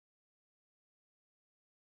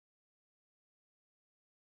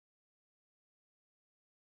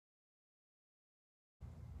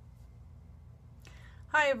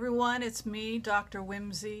Hi everyone, it's me, Dr.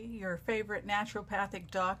 Whimsy, your favorite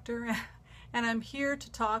naturopathic doctor, and I'm here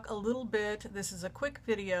to talk a little bit, this is a quick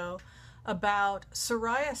video, about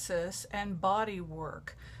psoriasis and body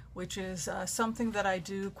work, which is something that I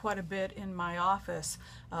do quite a bit in my office.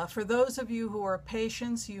 For those of you who are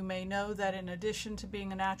patients, you may know that in addition to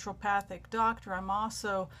being a naturopathic doctor, I'm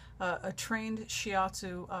also a trained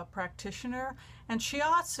shiatsu practitioner. And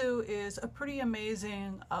shiatsu is a pretty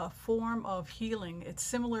amazing form of healing. It's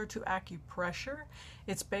similar to acupressure.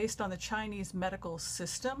 It's based on the Chinese medical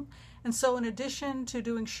system. And so in addition to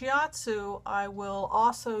doing shiatsu, I will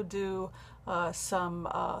also do some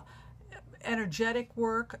energetic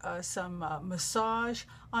work, some massage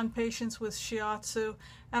on patients with shiatsu,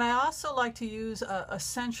 and I also like to use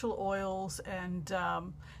essential oils and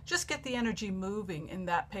just get the energy moving in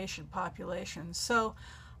that patient population. So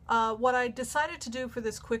what I decided to do for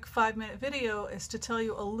this quick 5-minute video is to tell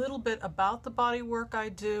you a little bit about the body work I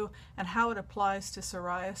do and how it applies to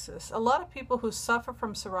psoriasis. A lot of people who suffer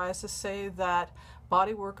from psoriasis say that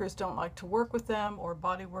body workers don't like to work with them, or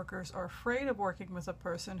body workers are afraid of working with a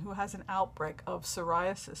person who has an outbreak of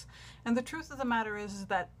psoriasis. And the truth of the matter is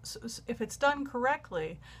that if it's done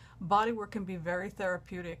correctly, body work can be very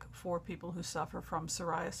therapeutic for people who suffer from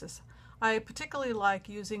psoriasis. I particularly like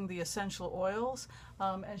using the essential oils.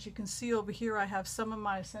 As you can see over here, I have some of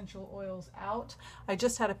my essential oils out. I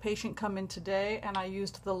just had a patient come in today and I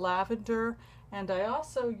used the lavender, and I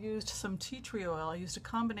also used some tea tree oil. I used a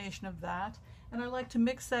combination of that, and I like to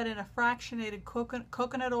mix that in a fractionated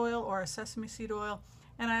coconut oil or a sesame seed oil.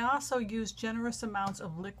 And I also use generous amounts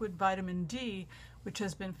of liquid vitamin D, which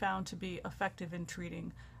has been found to be effective in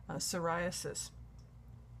treating psoriasis.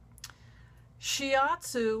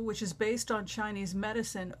 Shiatsu, which is based on Chinese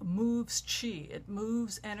medicine, moves qi. It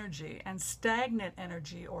moves energy, and stagnant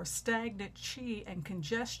energy or stagnant qi and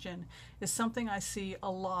congestion is something I see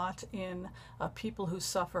a lot in people who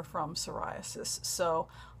suffer from psoriasis. So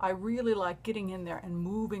I really like getting in there and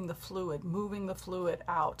moving the fluid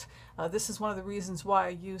out. This is one of the reasons why I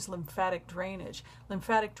use lymphatic drainage.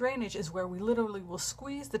 Lymphatic drainage is where we literally will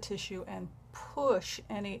squeeze the tissue and push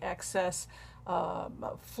any excess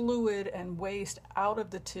fluid and waste out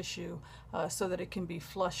of the tissue so that it can be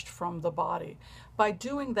flushed from the body. By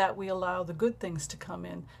doing that, we allow the good things to come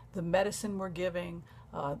in, the medicine we're giving,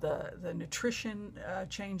 the nutrition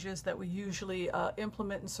changes that we usually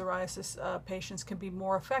implement in psoriasis patients can be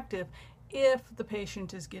more effective if the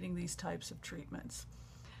patient is getting these types of treatments.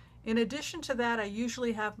 In addition to that, I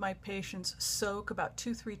usually have my patients soak about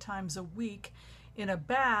 2-3 times a week in a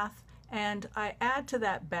bath, and I add to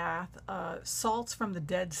that bath salts from the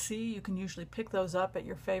Dead Sea. You can usually pick those up at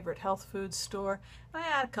your favorite health food store. And I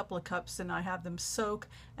add a couple of cups and I have them soak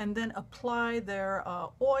and then apply their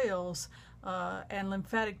oils and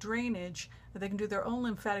lymphatic drainage. They can do their own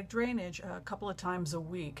lymphatic drainage a couple of times a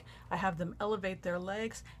week. I have them elevate their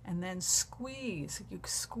legs and then squeeze. You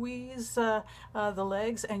squeeze the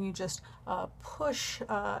legs and you just push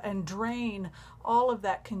and drain all of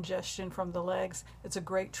that congestion from the legs. It's a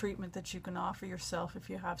great treatment that you can offer yourself if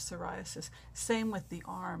you have psoriasis. Same with the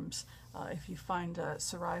arms. If you find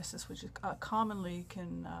psoriasis, which commonly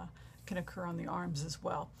can occur on the arms as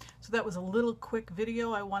well. So that was a little quick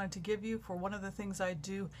video I wanted to give you for one of the things I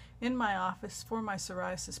do in my office for my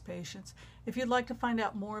psoriasis patients. If you'd like to find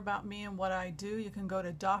out more about me and what I do, you can go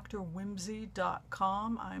to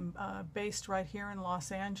drwhimsy.com. I'm based right here in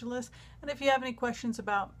Los Angeles. And if you have any questions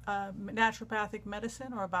about naturopathic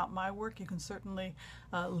medicine or about my work, you can certainly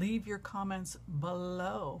leave your comments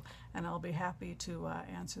below and I'll be happy to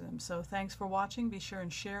answer them. So thanks for watching. Be sure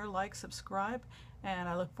and share, like, subscribe, and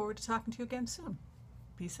I look forward to talking to you again soon.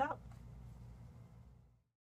 Peace out.